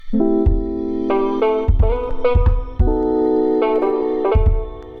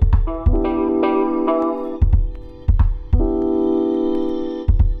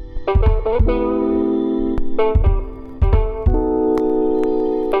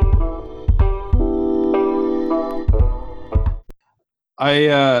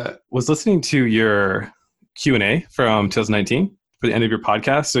I was listening to your Q&A from 2019 for the end of your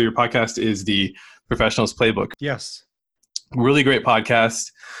podcast. So your podcast is the Professionals Playbook. Yes. Really great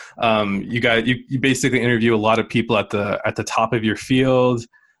podcast. You basically interview a lot of people at the top of your field,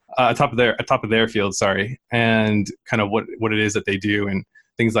 top of their field, sorry, and kind of what it is that they do and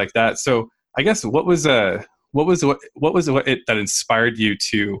things like that. So I guess what was it that inspired you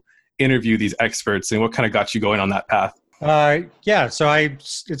to interview these experts, and what kind of got you going on that path? So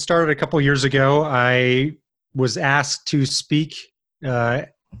it started a couple years ago. I was asked to speak on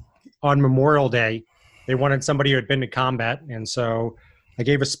Memorial Day. They wanted somebody who had been to combat. And so I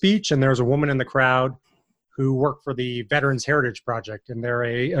gave a speech, and there was a woman in the crowd who worked for the Veterans Heritage Project, and they're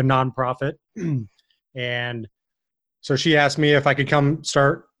a nonprofit. And so she asked me if I could come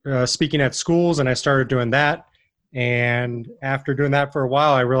start speaking at schools, and I started doing that. And after doing that for a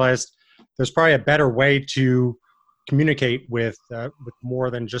while, I realized there's probably a better way to communicate with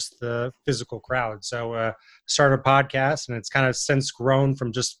more than just the physical crowd. So started a podcast, and it's kind of since grown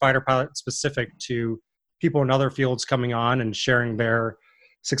from just fighter pilot specific to people in other fields coming on and sharing their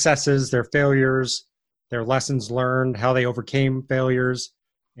successes, their failures, their lessons learned, how they overcame failures.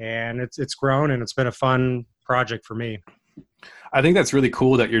 And it's grown, and it's been a fun project for me. I think that's really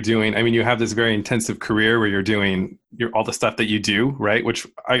cool that you're doing. I mean, you have this very intensive career where you're doing all the stuff that you do, right? Which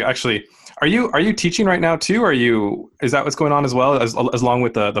I actually, are you teaching right now too? Is that what's going on as well as along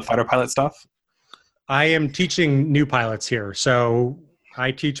with the fighter pilot stuff? I am teaching new pilots here. So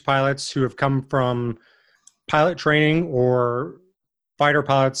I teach pilots who have come from pilot training or fighter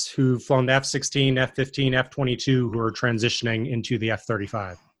pilots who've flown the F-16, F-15, F-22 who are transitioning into the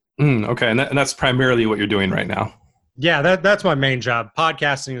F-35. Okay. And that's primarily what you're doing right now. Yeah, that's my main job.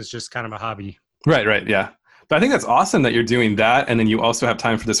 Podcasting is just kind of a hobby. Right. Yeah. But I think that's awesome that you're doing that. And then you also have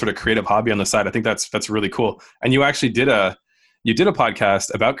time for this sort of creative hobby on the side. I think that's really cool. And you actually did a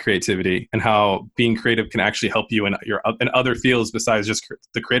podcast about creativity and how being creative can actually help you in other fields besides just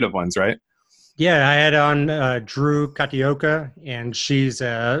the creative ones, right? Yeah, I had on Drew Katioka, and she's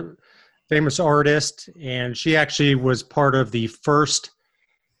a famous artist. And she actually was part of the first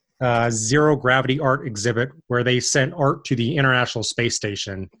zero gravity art exhibit where they sent art to the International Space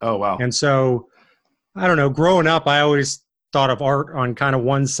Station. Oh, wow. And so, I don't know, growing up, I always thought of art on kind of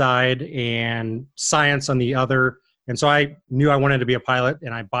one side and science on the other. And so I knew I wanted to be a pilot,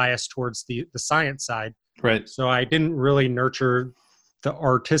 and I biased towards the science side. Right. So I didn't really nurture the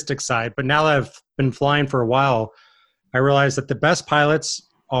artistic side. But now that I've been flying for a while, I realized that the best pilots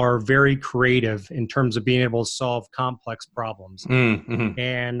are very creative in terms of being able to solve complex problems. Mm-hmm.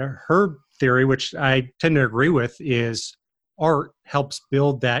 And her theory, which I tend to agree with, is art helps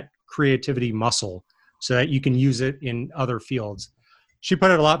build that creativity muscle so that you can use it in other fields. She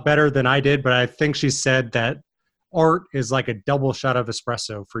put it a lot better than I did, but I think she said that art is like a double shot of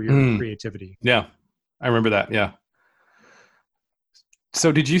espresso for your creativity. Yeah, I remember that. Yeah.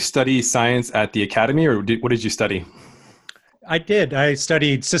 So did you study science at the academy, or what did you study? I did. I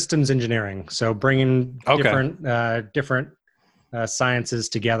studied systems engineering. So bringing different sciences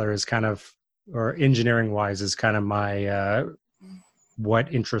together is kind of, or engineering wise, is kind of my,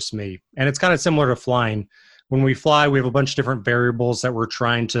 what interests me. And it's kind of similar to flying. When we fly, we have a bunch of different variables that we're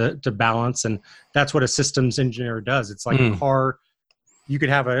trying to balance. And that's what a systems engineer does. It's like a car. You could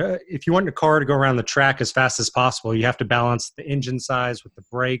have if you want a car to go around the track as fast as possible, you have to balance the engine size with the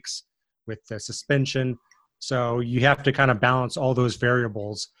brakes, with the suspension. So you have to kind of balance all those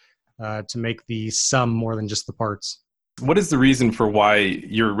variables to make the sum more than just the parts. What is the reason for why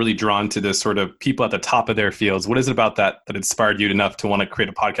you're really drawn to this sort of people at the top of their fields? What is it about that inspired you enough to want to create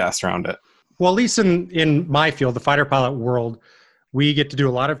a podcast around it? Well, at least in my field, the fighter pilot world, we get to do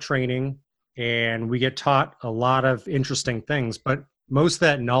a lot of training and we get taught a lot of interesting things, but most of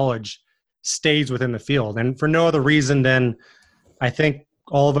that knowledge stays within the field. And for no other reason than I think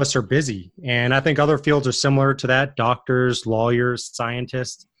all of us are busy. And I think other fields are similar to that. Doctors, lawyers,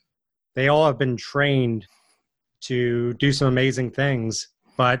 scientists, they all have been trained to do some amazing things.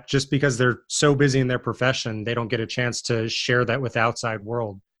 But just because they're so busy in their profession, they don't get a chance to share that with the outside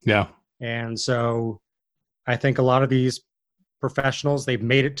world. Yeah. And so I think a lot of these professionals, they've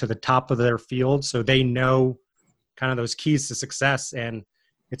made it to the top of their field. So they know kind of those keys to success. And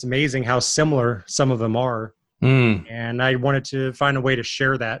it's amazing how similar some of them are. And I wanted to find a way to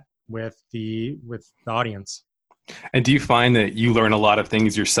share that with the audience. And do you find that you learn a lot of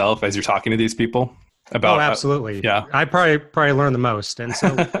things yourself as you're talking to these people about? Oh, absolutely. Yeah. I probably learn the most. And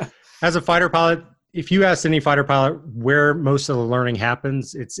so as a fighter pilot, if you ask any fighter pilot where most of the learning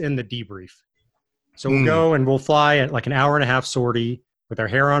happens, it's in the debrief. So we'll go and we'll fly at like an hour-and-a-half sortie with our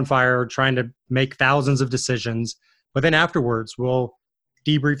hair on fire, trying to make thousands of decisions. But then afterwards, we'll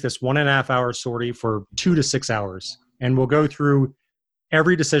debrief this 1.5 hour sortie for 2 to 6 hours. And we'll go through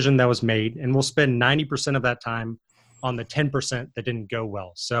every decision that was made, and we'll spend 90% of that time on the 10% that didn't go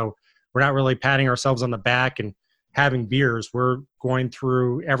well. So we're not really patting ourselves on the back and having beers. We're going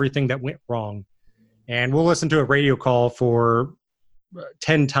through everything that went wrong. And we'll listen to a radio call for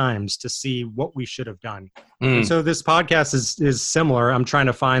 10 times to see what we should have done. And so this podcast is similar. I'm trying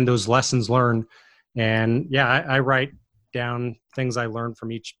to find those lessons learned. And yeah, I write down things I learned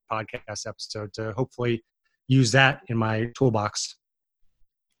from each podcast episode to hopefully use that in my toolbox.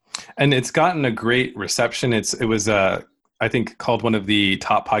 And it's gotten a great reception. It was I think called one of the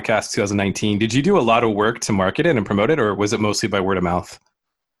top podcasts 2019. Did you do a lot of work to market it and promote it, or was it mostly by word of mouth?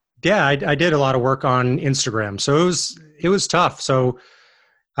 Yeah, I did a lot of work on Instagram. So it was tough. So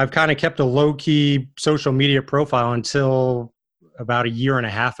I've kind of kept a low-key social media profile until about 1.5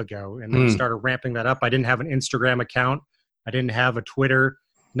 years ago. And then we started ramping that up. I didn't have an Instagram account. I didn't have a Twitter,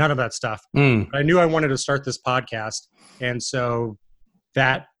 none of that stuff. But I knew I wanted to start this podcast. And so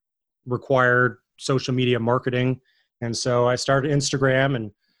that required social media marketing. And so I started Instagram and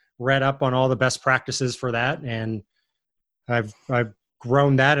read up on all the best practices for that. And I've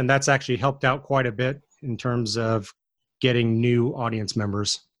grown that, and that's actually helped out quite a bit in terms of getting new audience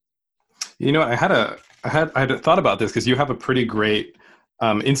members. You know, I had thought about this because you have a pretty great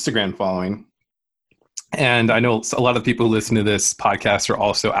Instagram following. And I know a lot of people who listen to this podcast are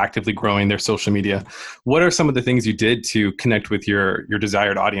also actively growing their social media. What are some of the things you did to connect with your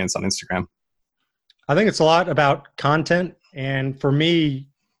desired audience on Instagram? I think it's a lot about content. And for me,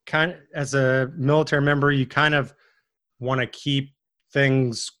 kind of as a military member, you kind of want to keep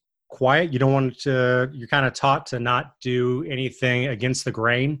things quiet. You don't want to, you're kind of taught to not do anything against the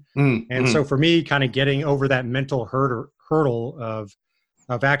grain. So for me, kind of getting over that mental hurdle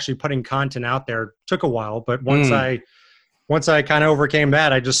of actually putting content out there took a while. But once I kind of overcame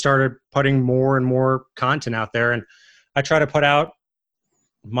that, I just started putting more and more content out there. And I try to put out,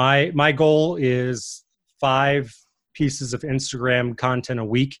 my goal is 5 pieces of Instagram content a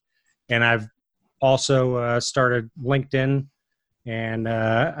week. And I've also started LinkedIn, and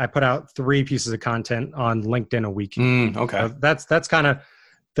I put out 3 pieces of content on LinkedIn a week. Okay. So that's kind of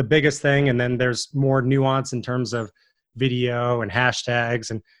the biggest thing. And then there's more nuance in terms of video and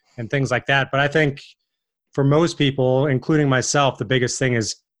hashtags and things like that. But I think for most people, including myself, the biggest thing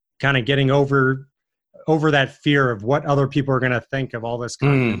is kind of getting over that fear of what other people are going to think of all this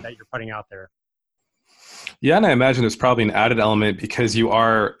content that you're putting out there. Yeah, and I imagine there's probably an added element because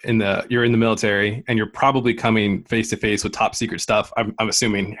you're in the military and you're probably coming face to face with top secret stuff. I'm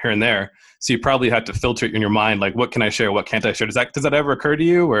assuming here and there. So you probably have to filter it in your mind, like what can I share, what can't I share? Does that ever occur to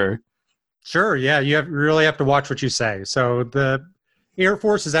you, or? Sure. Yeah, you really have to watch what you say. So the Air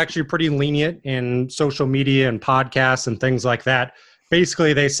Force is actually pretty lenient in social media and podcasts and things like that.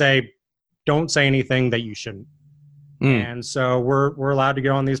 Basically, they say don't say anything that you shouldn't. And so we're allowed to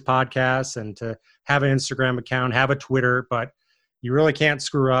go on these podcasts and to have an Instagram account, have a Twitter, but you really can't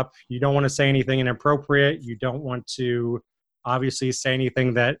screw up. You don't want to say anything inappropriate. You don't want to obviously say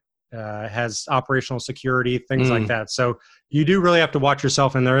anything that has operational security, things like that. So you do really have to watch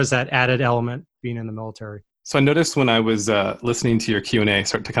yourself, and there is that added element being in the military. So I noticed when I was listening to your Q&A,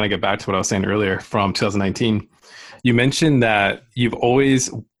 start to kind of get back to what I was saying earlier from 2019, you mentioned that you've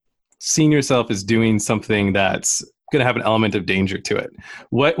always seen yourself as doing something that's going to have an element of danger to it.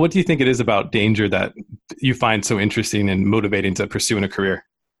 What do you think it is about danger that you find so interesting and motivating to pursue in a career?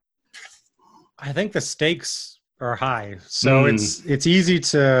 I think the stakes are high. So it's easy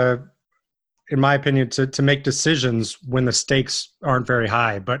to, in my opinion, to make decisions when the stakes aren't very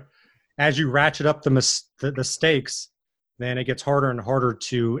high. But as you ratchet up the stakes, then it gets harder and harder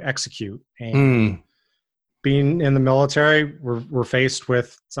to execute. And being in the military, we're faced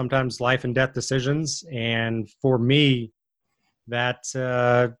with sometimes life and death decisions. And for me, it's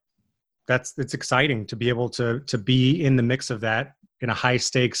exciting to be able to be in the mix of that in a high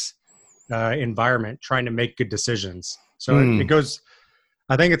stakes environment, trying to make good decisions. So it goes,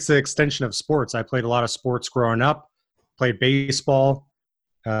 I think it's the extension of sports. I played a lot of sports growing up, played baseball.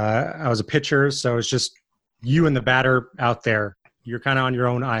 I was a pitcher. So it's just you and the batter out there. You're kind of on your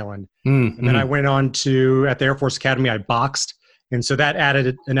own island. And then I went on at the Air Force Academy, I boxed. And so that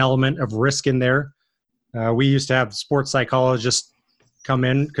added an element of risk in there. We used to have sports psychologists come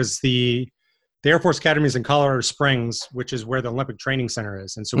in because the Air Force Academy is in Colorado Springs, which is where the Olympic Training Center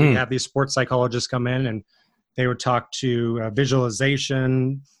is. And so we have these sports psychologists come in, and they would talk to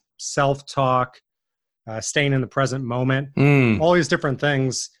visualization, self-talk, staying in the present moment, all these different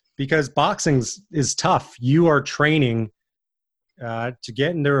things, because boxing is tough. You are training to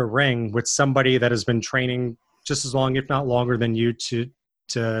get into a ring with somebody that has been training just as long, if not longer than you, to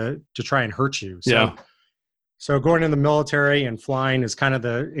to try and hurt you. So, Yeah. so going in the military and flying is kind of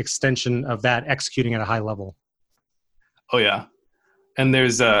the extension of that, executing at a high level. Oh yeah. And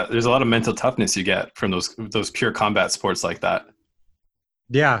there's a lot of mental toughness you get from those pure combat sports like that.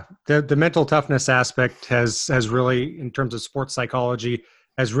 Yeah, the mental toughness aspect has really, in terms of sports psychology,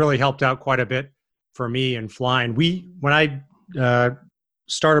 has really helped out quite a bit for me in flying. When I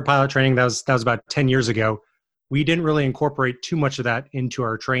started pilot training, that was about 10 years ago. We didn't really incorporate too much of that into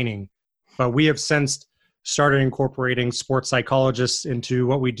our training, but we have since started incorporating sports psychologists into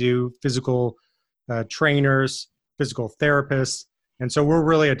what we do, physical trainers, physical therapists, and so we're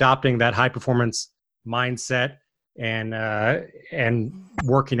really adopting that high performance mindset and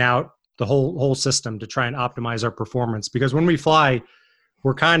working out the whole system to try and optimize our performance. Because when we fly,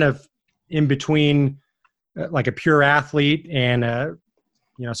 we're kind of in between like a pure athlete and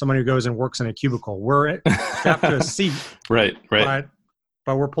someone who goes and works in a cubicle. We're strapped to a seat, right.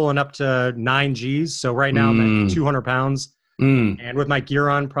 But we're pulling up to 9 Gs. So right now I'm at 200 pounds, and with my gear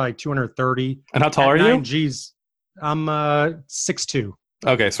on, probably 230. And how tall are you? 9 Gs, I'm 6'2".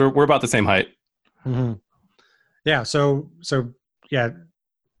 Okay, so we're about the same height. Mm-hmm. Yeah, so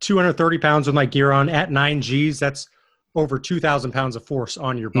 230 pounds with my gear on at 9 Gs. That's over 2,000 pounds of force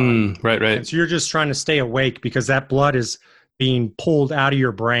on your body. Right. And so you're just trying to stay awake because that blood is being pulled out of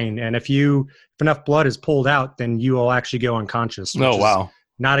your brain. And if enough blood is pulled out, then you will actually go unconscious. Oh, wow.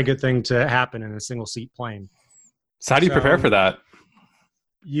 Not a good thing to happen in a single seat plane. So how do you prepare for that?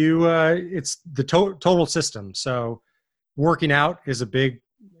 It's the total system. So working out is a big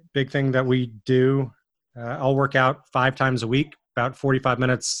thing that we do. I'll work out 5 times a week, about 45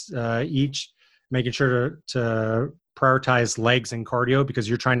 minutes each, making sure to prioritize legs and cardio because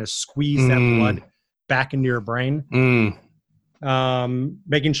you're trying to squeeze that blood back into your brain.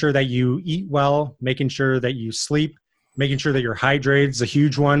 Making sure that you eat well, making sure that you sleep, making sure that you're hydrated is a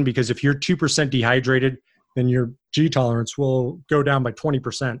huge one because if you're 2% dehydrated, then your G tolerance will go down by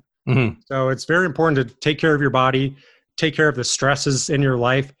 20%. So it's very important to take care of your body, take care of the stresses in your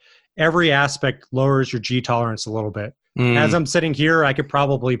life. Every aspect lowers your G tolerance a little bit. As I'm sitting here, I could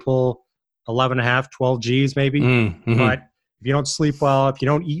probably pull 11.5, 12 Gs maybe. But if you don't sleep well, if you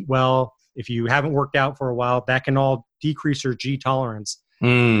don't eat well, if you haven't worked out for a while, that can all decrease your G tolerance.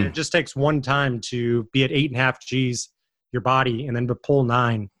 It just takes one time to be at 8.5 Gs, your body, and then to pull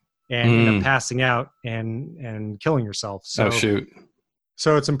 9 and end up passing out and killing yourself. So, oh, shoot.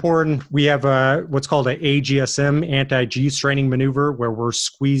 So it's important. We have what's called an AGSM, anti-G straining maneuver, where we're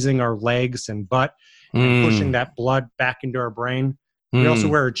squeezing our legs and butt and pushing that blood back into our brain. We also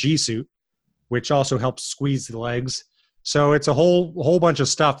wear a G suit, which also helps squeeze the legs. So it's a whole bunch of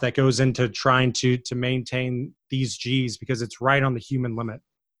stuff that goes into trying to maintain these Gs because it's right on the human limit.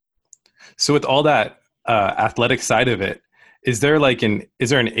 So with all that athletic side of it, is there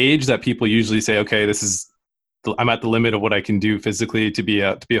an age that people usually say, okay, I'm at the limit of what I can do physically to be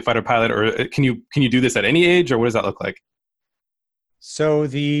a fighter pilot, or can you do this at any age, or what does that look like? So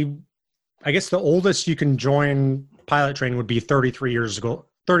I guess the oldest you can join pilot training would be 33 years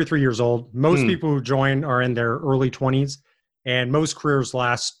old. Most people who join are in their early 20s, and most careers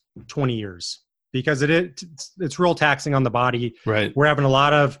last 20 years because it's real taxing on the body. Right. We're having a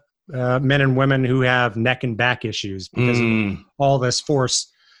lot of men and women who have neck and back issues because of all this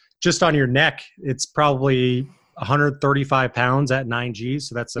force. Just on your neck, it's probably 135 pounds at 9 Gs.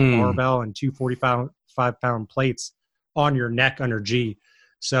 So that's a barbell and 245-pound plates on your neck under G.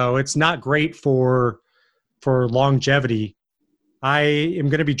 So it's not great for longevity. I am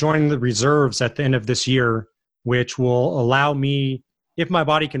going to be joining the reserves at the end of this year, which will allow me, if my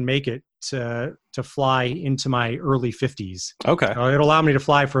body can make it, to fly into my early 50s. Okay. It'll allow me to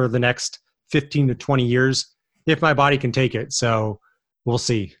fly for the next 15 to 20 years if my body can take it. So we'll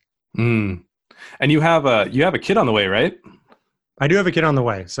see. And you have a kid on the way, right? I do have a kid on the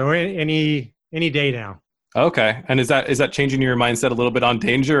way. So any day now. Okay. And is that changing your mindset a little bit on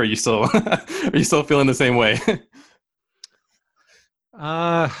danger, or are you still feeling the same way?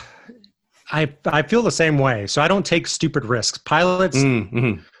 I feel the same way. So I don't take stupid risks. Pilots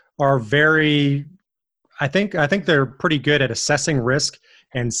are very, I think they're pretty good at assessing risk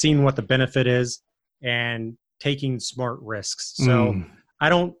and seeing what the benefit is and taking smart risks. So I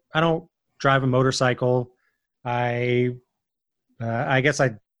don't drive a motorcycle. I guess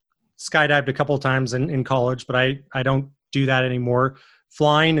I skydived a couple of times in college, but I don't do that anymore.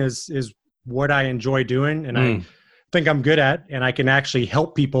 Flying is what I enjoy doing, and I think I'm good at, and I can actually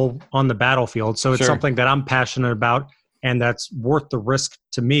help people on the battlefield. So it's something that I'm passionate about, and that's worth the risk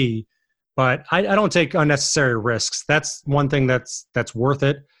to me. But I don't take unnecessary risks. That's one thing that's worth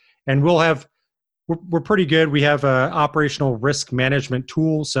it. And we'll have we're pretty good. We have a operational risk management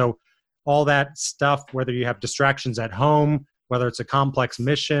tool. So all that stuff, whether you have distractions at home, whether it's a complex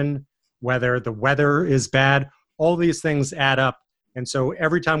mission, whether the weather is bad, all these things add up. And so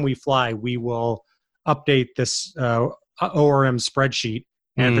every time we fly, we will update this ORM spreadsheet.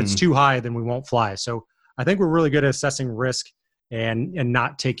 And if it's too high, then we won't fly. So I think we're really good at assessing risk and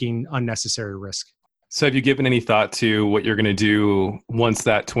not taking unnecessary risk. So have you given any thought to what you're going to do once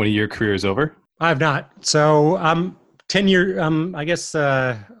that 20-year career is over? I have not. So I'm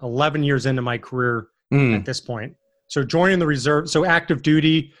 11 years into my career at this point. So joining the reserve, so active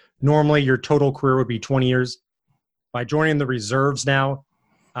duty, normally your total career would be 20 years. By joining the reserves now,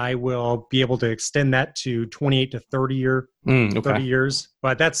 I will be able to extend that to 28 to 30 years.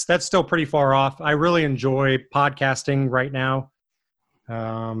 But that's still pretty far off. I really enjoy podcasting right now.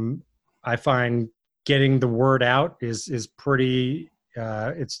 I find getting the word out is pretty.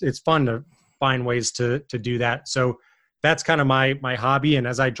 It's fun to find ways to do that. So that's kind of my hobby. And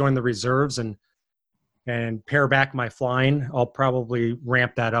as I join the reserves and pare back my flying, I'll probably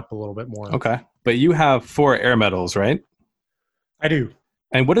ramp that up a little bit more. Okay, but you have 4 air medals, right? I do.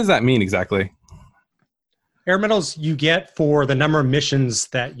 And what does that mean exactly? Air medals you get for the number of missions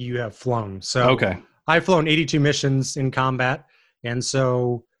that you have flown. So I've flown 82 missions in combat. And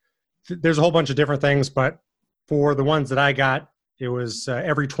so there's a whole bunch of different things, but for the ones that I got, it was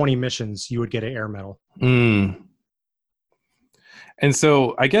every 20 missions you would get an air medal. And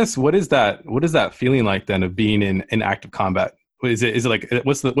so I guess what is that feeling like then of being in active combat? Is it like,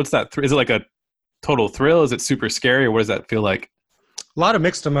 what's that? Is it like a total thrill? Is it super scary? Or what does that feel like? A lot of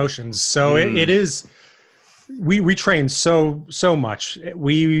mixed emotions. So it is, we train so much.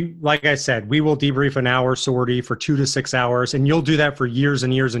 Like I said, we will debrief an hour sortie for 2 to 6 hours, and you'll do that for years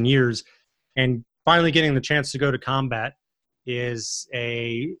and years and years. And finally getting the chance to go to combat it's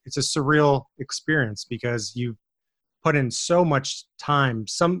a surreal experience because you put in so much time.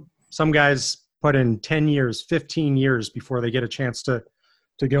 Some guys put in 10 years, 15 years before they get a chance to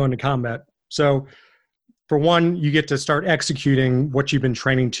go into combat. So for one, you get to start executing what you've been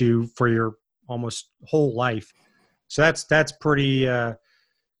training to for your almost whole life. So that's pretty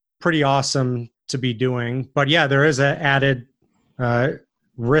awesome to be doing. But yeah, there is an added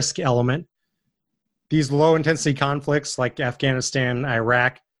risk element. These low intensity conflicts like Afghanistan,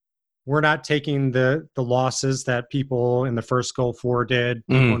 Iraq, we're not taking the losses that people in the first Gulf War did,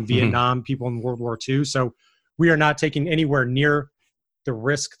 people in Vietnam, people in World War II. So we are not taking anywhere near the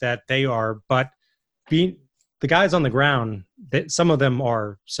risk that they are. But being the guys on the ground, some of them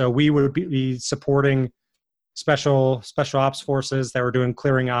are. So we would be supporting special ops forces that were doing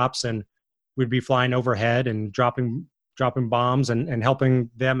clearing ops, and we'd be flying overhead and dropping bombs and helping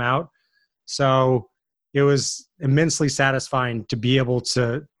them out. So it was immensely satisfying to be able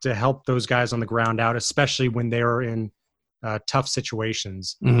to help those guys on the ground out, especially when they are in tough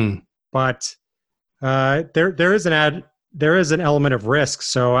situations. But there is an element of risk.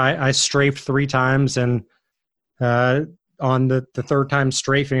 So I strafed 3 times, and on the third time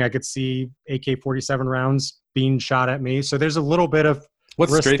strafing, I could see AK-47 rounds being shot at me. So there's a little bit of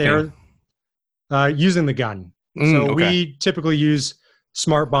risk strafing there. Using the gun. We typically use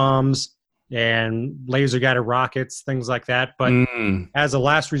smart bombs and laser guided rockets, things like that. But as a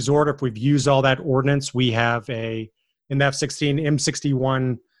last resort, if we've used all that ordnance, we have in the F-16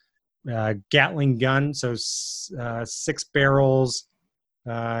 M61 Gatling gun. So 6 barrels.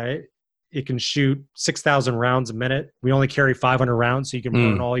 It can shoot 6,000 rounds a minute. We only carry 500 rounds, so you can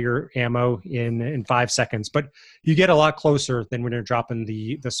burn all your ammo in 5 seconds. But you get a lot closer than when you're dropping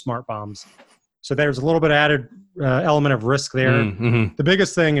the smart bombs. So there's a little bit added element of risk there. The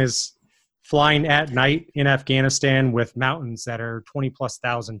biggest thing is flying at night in Afghanistan with mountains that are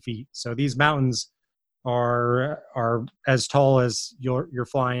 20,000+ feet. So these mountains are as tall as you're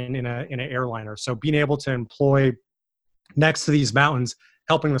flying in an airliner. So being able to employ next to these mountains,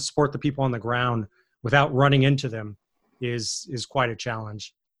 helping to support the people on the ground without running into them is quite a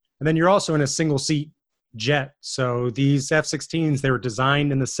challenge. And then you're also in a single seat jet. So these F-16s, they were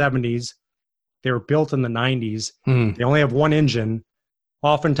designed in the 70s. They were built in the 90s. They only have 1 engine.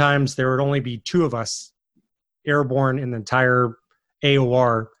 Oftentimes there would only be 2 of us airborne in the entire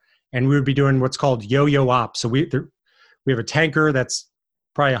AOR, and we would be doing what's called yo-yo ops. So we have a tanker that's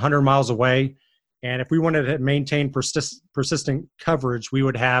probably 100 miles away. And if we wanted to maintain persistent coverage, we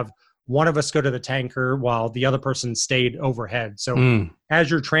would have one of us go to the tanker while the other person stayed overhead. So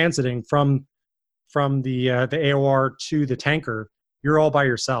as you're transiting from the AOR to the tanker, you're all by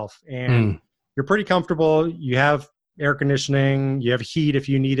yourself, and you're pretty comfortable. You have air conditioning, you have heat if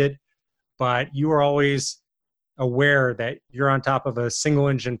you need it, but you are always aware that you're on top of a single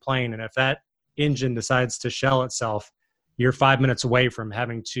engine plane. And if that engine decides to shell itself, you're 5 minutes away from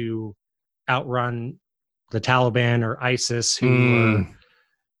having to outrun the Taliban or ISIS who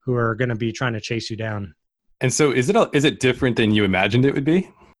are going to be trying to chase you down. And so is it different than you imagined it would be?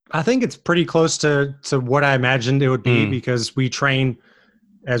 I think it's pretty close to what I imagined it would be because we train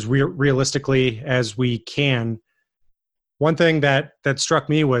as realistically as we can. One thing that struck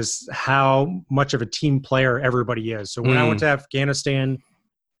me was how much of a team player everybody is. So when I went to Afghanistan,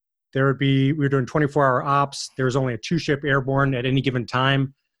 we were doing 24-hour ops. There was only a 2-ship airborne at any given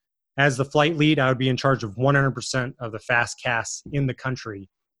time. As the flight lead, I would be in charge of 100% of the FAST/CAS in the country.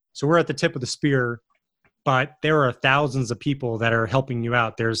 So we're at the tip of the spear, but there are thousands of people that are helping you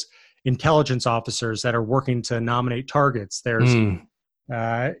out. There's intelligence officers that are working to nominate targets. There's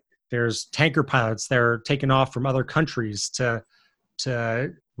tanker pilots that are taking off from other countries to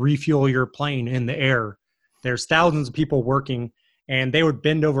refuel your plane in the air. There's thousands of people working, and they would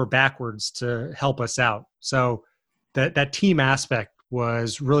bend over backwards to help us out. So that team aspect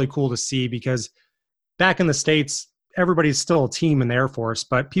was really cool to see, because back in the States, everybody's still a team in the Air Force,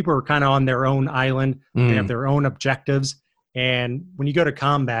 but people are kind of on their own island. They have their own objectives. And when you go to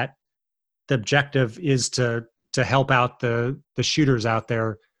combat, the objective is to help out the shooters out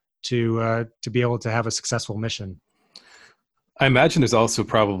there to be able to have a successful mission. I imagine there's also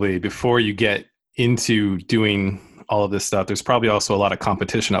probably, before you get into doing all of this stuff, there's probably also a lot of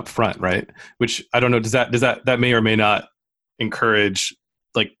competition up front, right? Which I don't know, does that may or may not encourage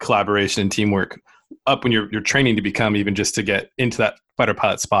like collaboration and teamwork up when you're training to become, even just to get into that fighter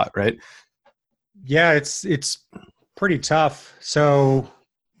pilot spot, right? Yeah, it's pretty tough. So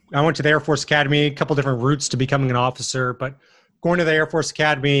I went to the Air Force Academy, a couple different routes to becoming an officer, but going to the Air Force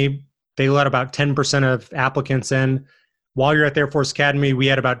Academy, they let about 10% of applicants in. While you're at the Air Force Academy, we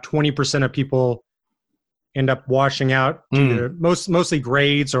had about 20% of people end up washing out due to mostly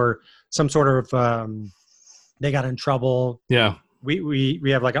grades or some sort of they got in trouble. Yeah. We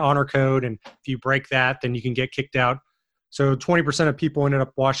have like an honor code, and if you break that, then you can get kicked out. So 20% of people ended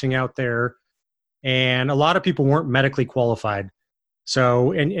up washing out there, and a lot of people weren't medically qualified.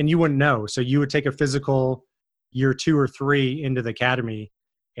 So, and you wouldn't know. So you would take a physical year 2 or 3 into the academy,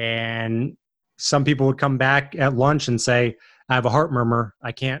 and some people would come back at lunch and say, I have a heart murmur.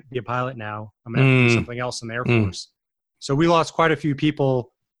 I can't be a pilot now. I'm going to have to do something else in the Air Force. So we lost quite a few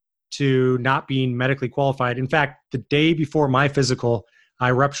people to not being medically qualified. In fact, the day before my physical,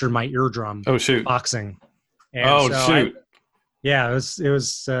 I ruptured my eardrum. Oh, shoot. Boxing. And shoot. It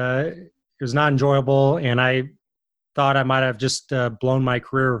was not enjoyable, and I thought I might have just blown my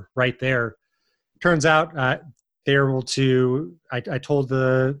career right there. Turns out they were able to. I told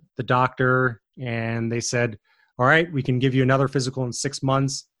the doctor, and they said, "All right, we can give you another physical in 6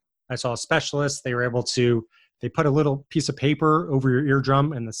 months." I saw a specialist. They were able to. They put a little piece of paper over your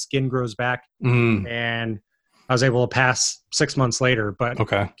eardrum, and the skin grows back. And I was able to pass 6 months later, but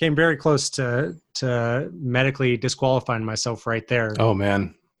came very close to medically disqualifying myself right there. Oh,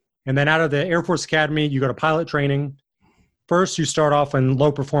 man. And then out of the Air Force Academy, you go to pilot training. First, you start off in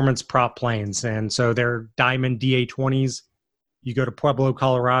low-performance prop planes, and so they're Diamond DA-20s. You go to Pueblo,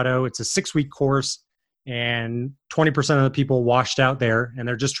 Colorado. It's a 6-week course, and 20% of the people washed out there, and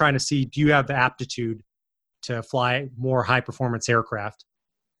they're just trying to see, do you have the aptitude to fly more high-performance aircraft?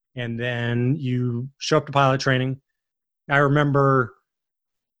 And then you show up to pilot training. I remember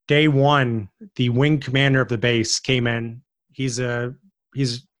day 1, the wing commander of the base came in. He was an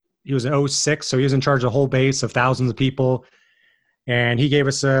 06, so he was in charge of the whole base of thousands of people. And he gave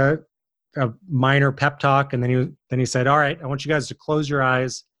us a minor pep talk, and then he said, "All right, I want you guys to close your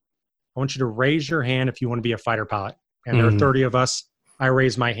eyes. I want you to raise your hand if you want to be a fighter pilot." And there were 30 of us. I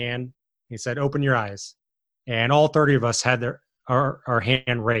raised my hand. He said, "Open your eyes." And all 30 of us had our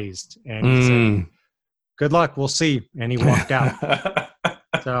hand raised. And he said, "Good luck. We'll see." And he walked out.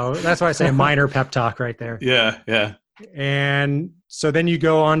 So that's why I say a minor pep talk right there. Yeah, yeah. And so then you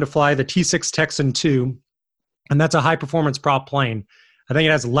go on to fly the T-6 Texan II, and that's a high-performance prop plane. I think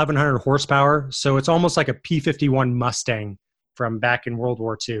it has 1,100 horsepower, so it's almost like a P-51 Mustang from back in World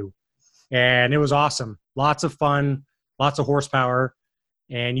War II. And it was awesome. Lots of fun, lots of horsepower.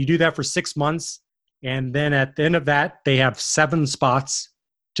 And you do that for 6 months, and then at the end of that, they have 7 spots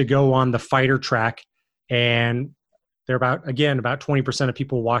to go on the fighter track. And they're about 20% of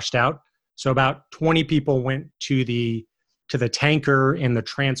people washed out. So about 20 people went to the tanker and the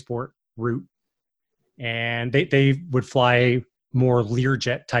transport route, and they would fly more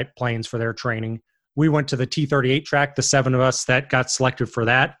Learjet type planes for their training. We went to the T-38 track, the 7 of us that got selected for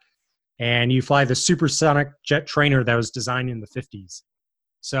that, and you fly the supersonic jet trainer that was designed in the 50s.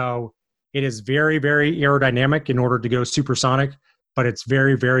 So it is very, very aerodynamic in order to go supersonic, but it's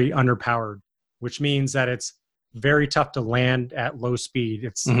very, very underpowered. which means that it's very tough to land at low speed.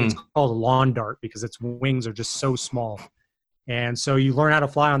 It's called a lawn dart because its wings are just so small. And so you learn how to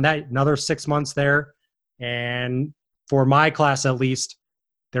fly on that. Another 6 months there. And for my class, at least,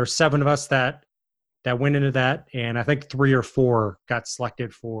 there are 7 of us that went into that. And I think 3 or 4 got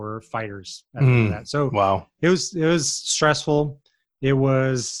selected for fighters at the end of that. So wow, it was stressful. It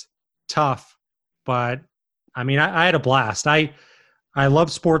was tough, but I mean, I had a blast. I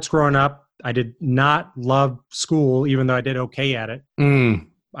loved sports growing up. I did not love school, even though I did okay at it.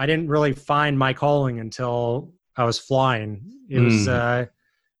 I didn't really find my calling until I was flying. It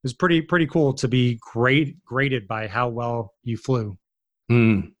was pretty cool to be graded by how well you flew.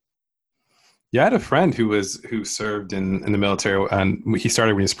 Yeah, I had a friend who served in the military, and he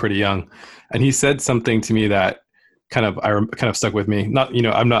started when he was pretty young, and he said something to me that kind of stuck with me.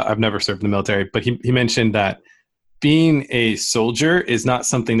 I've never served in the military, but he mentioned that being a soldier is not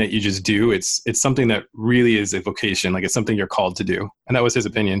something that you just do. It's something that really is a vocation. Like, it's something you're called to do. And that was his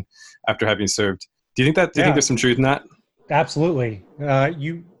opinion after having served. Do you think there's some truth in that? Absolutely.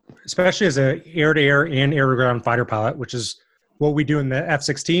 You, especially as a air-to-air and air-to-ground fighter pilot, which is what we do in the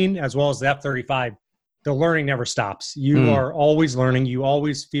F-16 as well as the F-35, the learning never stops. You are always learning. You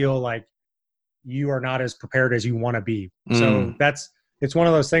always feel like you are not as prepared as you want to be. So it's one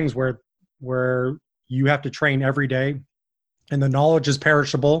of those things where you have to train every day, and the knowledge is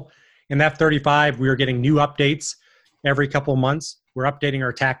perishable. In the F-35, we are getting new updates every couple of months. We're updating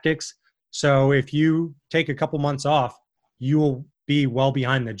our tactics. So if you take a couple months off, you will be well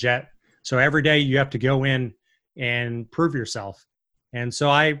behind the jet. So every day you have to go in and prove yourself. And so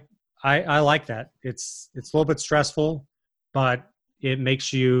I like that. It's a little bit stressful, but it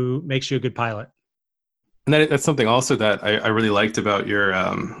makes you a good pilot. And that's something also that I really liked about your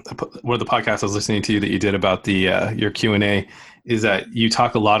one of the podcasts I was listening to that you did about the your Q&A, is that you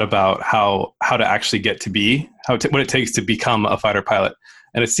talk a lot about how to actually get to be what it takes to become a fighter pilot.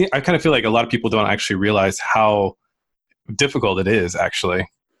 And I kind of feel like a lot of people don't actually realize how difficult it is, actually.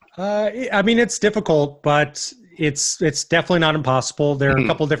 I mean, it's difficult, but it's definitely not impossible. There are a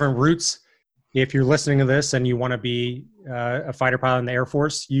couple different routes. If you're listening to this and you want to be a fighter pilot in the Air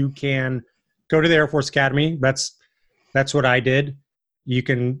Force, you can go to the Air Force Academy. That's what I did. You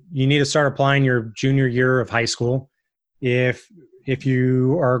need to start applying your junior year of high school. If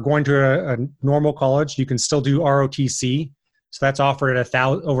you are going to a normal college, you can still do ROTC. So that's offered at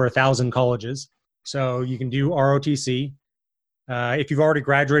over 1,000 colleges. So you can do ROTC. If you've already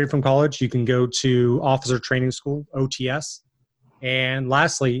graduated from college, you can go to Officer Training School, OTS. And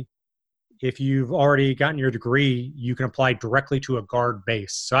lastly, if you've already gotten your degree, you can apply directly to a guard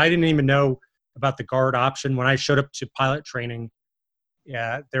base. So I didn't even know about the guard option. When I showed up to pilot training,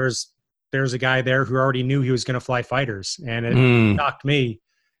 there's a guy there who already knew he was going to fly fighters. And it shocked me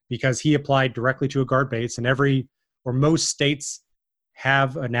because he applied directly to a guard base, and most states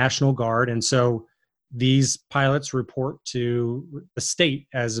have a National Guard. And so these pilots report to the state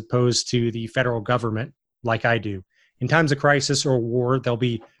as opposed to the federal government, like I do. In times of crisis or war, they'll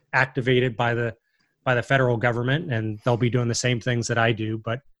be activated by the federal government, and they'll be doing the same things that I do.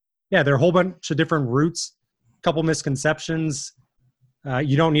 But yeah, there are a whole bunch of different routes, a couple misconceptions.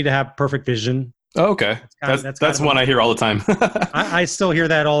 You don't need to have perfect vision. Oh, okay. That's one I hear all the time. I still hear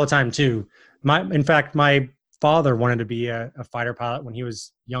that all the time too. In fact, my father wanted to be a fighter pilot when he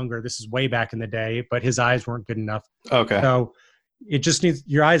was younger. This is way back in the day, but his eyes weren't good enough. Okay. So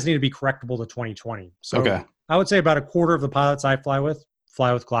your eyes need to be correctable to 20/20. So okay. I would say about a quarter of the pilots I fly with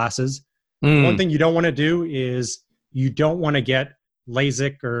glasses. One thing you don't want to do is you don't want to get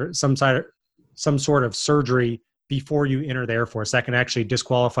LASIK or some sort of surgery before you enter the Air Force. That can actually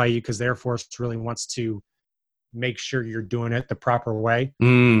disqualify you because the Air Force really wants to make sure you're doing it the proper way.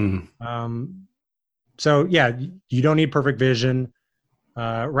 So yeah, you don't need perfect vision.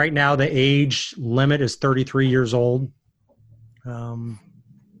 Right now, the age limit is 33 years old.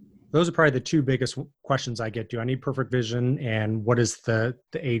 Those are probably the 2 biggest questions I get. Do I need perfect vision? And what is the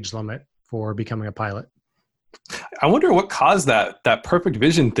age limit for becoming a pilot? I wonder what caused that perfect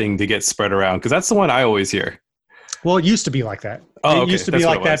vision thing to get spread around, because that's the one I always hear. Well, it used to be like that. Oh, it used to be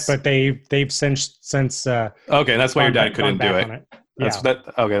like that, but they've since okay, that's why your dad couldn't do it.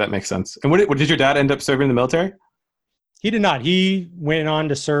 Okay, that makes sense. And what did your dad end up serving in the military? He did not. He went on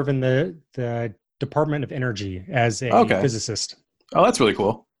to serve in the Department of Energy as a physicist. Oh, that's really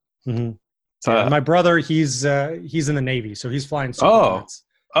cool. Mm-hmm. So my brother, he's in the Navy, so he's flying Superjets.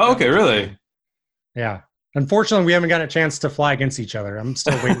 Oh, okay, really? Yeah. Unfortunately, we haven't gotten a chance to fly against each other. I'm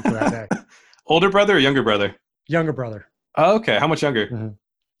still waiting for that day. Older brother or younger brother? Younger brother. Oh, okay. How much younger?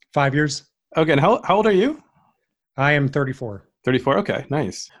 5 years. Okay. And how old are you? I am 34. 34. Okay,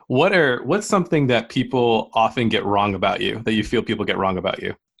 nice. What's something that people often get wrong about you, that you feel people get wrong about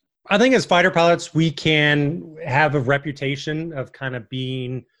you? I think as fighter pilots, we can have a reputation of kind of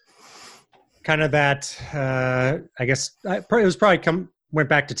being kind of that, I guess it was probably went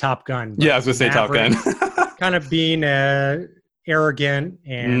back to Top Gun. Yeah, I was going to say Top Gun. Kind of being arrogant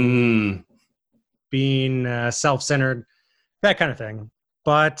and being self-centered, that kind of thing.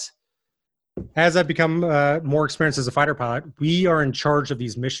 But as I've become more experienced as a fighter pilot, we are in charge of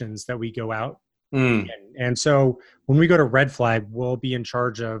these missions that we go out. And so when we go to Red Flag, we'll be in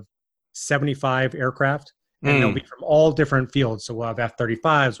charge of 75 aircraft, and they'll be from all different fields. So we'll have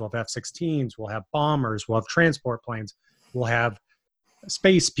F-35s, we'll have F-16s, we'll have bombers, we'll have transport planes, we'll have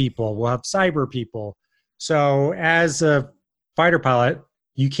space people, we'll have cyber people. So as a fighter pilot,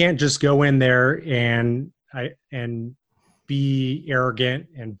 you can't just go in there and be arrogant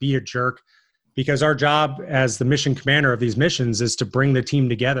and be a jerk, because our job as the mission commander of these missions is to bring the team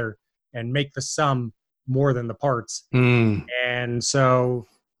together and make the sum more than the parts. And so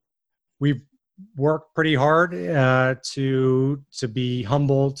we've worked pretty hard to be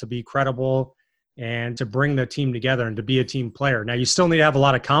humble, to be credible, and to bring the team together and to be a team player. Now, you still need to have a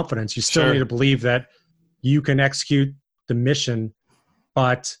lot of confidence. You still need to believe that you can execute the mission,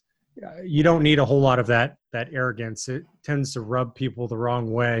 but you don't need a whole lot of that arrogance. It tends to rub people the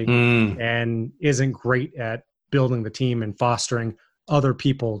wrong way and isn't great at building the team and fostering other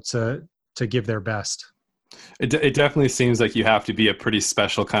people to give their best. It definitely seems like you have to be a pretty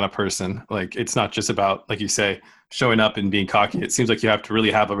special kind of person. Like, it's not just about, like you say, showing up and being cocky. It seems like you have to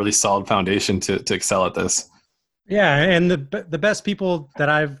really have a really solid foundation to excel at this. Yeah, and the best people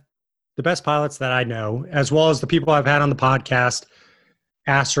the best pilots that I know, as well as the people I've had on the podcast,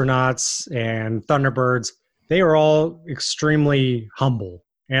 astronauts and Thunderbirds, they are all extremely humble.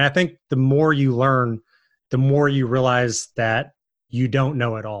 And I think the more you learn, the more you realize that you don't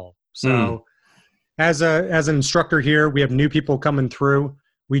know it all. So as an instructor here, we have new people coming through.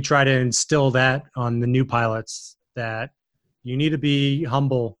 We try to instill that on the new pilots, that you need to be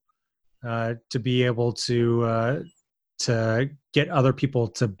humble to be able to get other people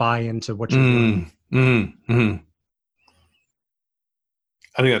to buy into what you're doing.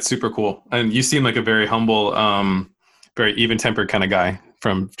 I think that's super cool. And you seem like a very humble, very even-tempered kind of guy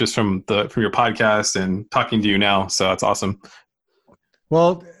from your podcast and talking to you now. So that's awesome.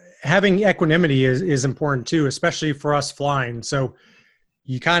 Well, having equanimity is important too, especially for us flying. So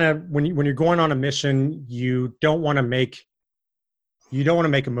you kind of, when you're going on a mission, you don't want to make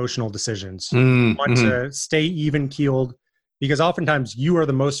emotional decisions. You want to stay even keeled, because oftentimes you are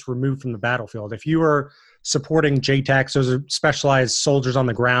the most removed from the battlefield. If you are supporting JTACs, those are specialized soldiers on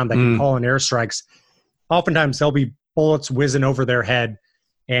the ground that can call in airstrikes, oftentimes there'll be bullets whizzing over their head.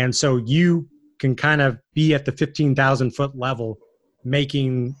 And so you can kind of be at the 15,000 foot level,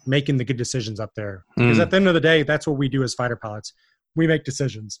 making the good decisions up there. Because at the end of the day, that's what we do as fighter pilots. We make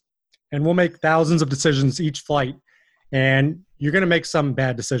decisions, and we'll make thousands of decisions each flight, and you're going to make some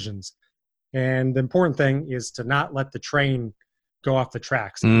bad decisions. And the important thing is to not let the train go off the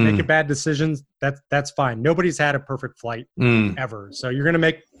tracks. Making bad decisions, that's fine. Nobody's had a perfect flight ever. So you're going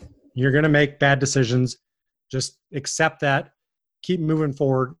to make bad decisions. Just accept that, keep moving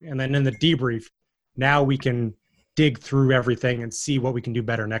forward. And then in the debrief, now we can dig through everything and see what we can do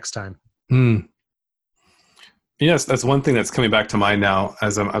better next time. Yes, that's one thing that's coming back to mind now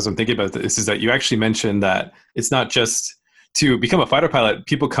as I'm thinking about this, is that you actually mentioned that it's not just to become a fighter pilot.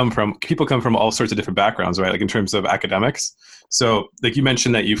 People come from all sorts of different backgrounds, right? Like in terms of academics. So like you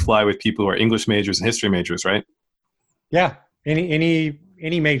mentioned that you fly with people who are English majors and history majors, right? Yeah. Any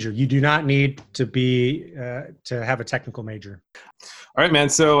major. You do not need to be to have a technical major. All right, man.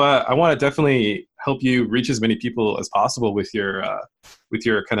 So I want to definitely help you reach as many people as possible with your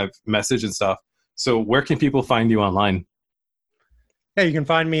kind of message and stuff. So where can people find you online? Yeah, you can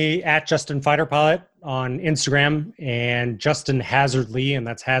find me at Justin Fighter Pilot on Instagram, and Justin Hazardly, and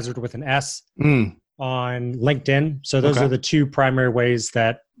that's Hazard with an S, on LinkedIn. So those are the two primary ways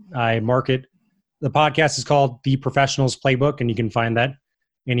that I market. The podcast is called The Professionals Playbook, and you can find that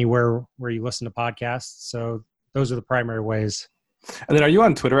anywhere where you listen to podcasts. So those are the primary ways. And then are you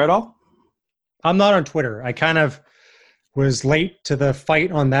on Twitter at all? I'm not on Twitter. I kind of was late to the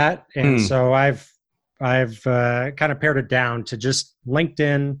fight on that. And so I've kind of pared it down to just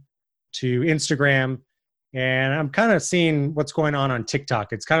LinkedIn, to Instagram, and I'm kind of seeing what's going on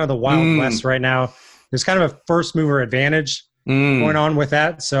TikTok. It's kind of the Wild West right now. There's kind of a first mover advantage going on with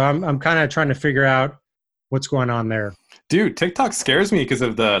that. So I'm kind of trying to figure out what's going on there. Dude, TikTok scares me because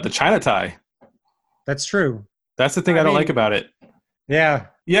of the China tie. That's true. That's the thing I don't like about it. Yeah.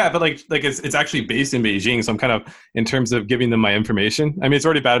 Yeah, but like it's actually based in Beijing, so I'm kind of in terms of giving them my information. I mean, it's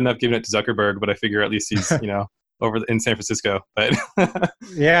already bad enough giving it to Zuckerberg, but I figure at least he's in San Francisco. But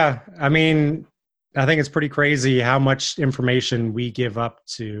Yeah, I mean, I think it's pretty crazy how much information we give up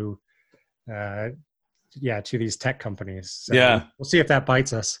to, to these tech companies. So yeah. we'll see if that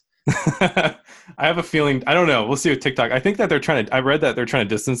bites us. I have a feeling, I don't know. We'll see with TikTok. I think that I read that they're trying to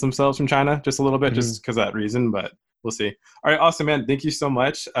distance themselves from China just a little bit, just because of that reason, but we'll see. All right. Awesome, man. Thank you so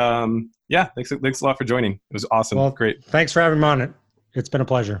much. Yeah. Thanks a lot for joining. It was awesome. Well, Great. thanks for having me on it. It's been a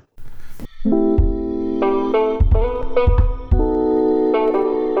pleasure.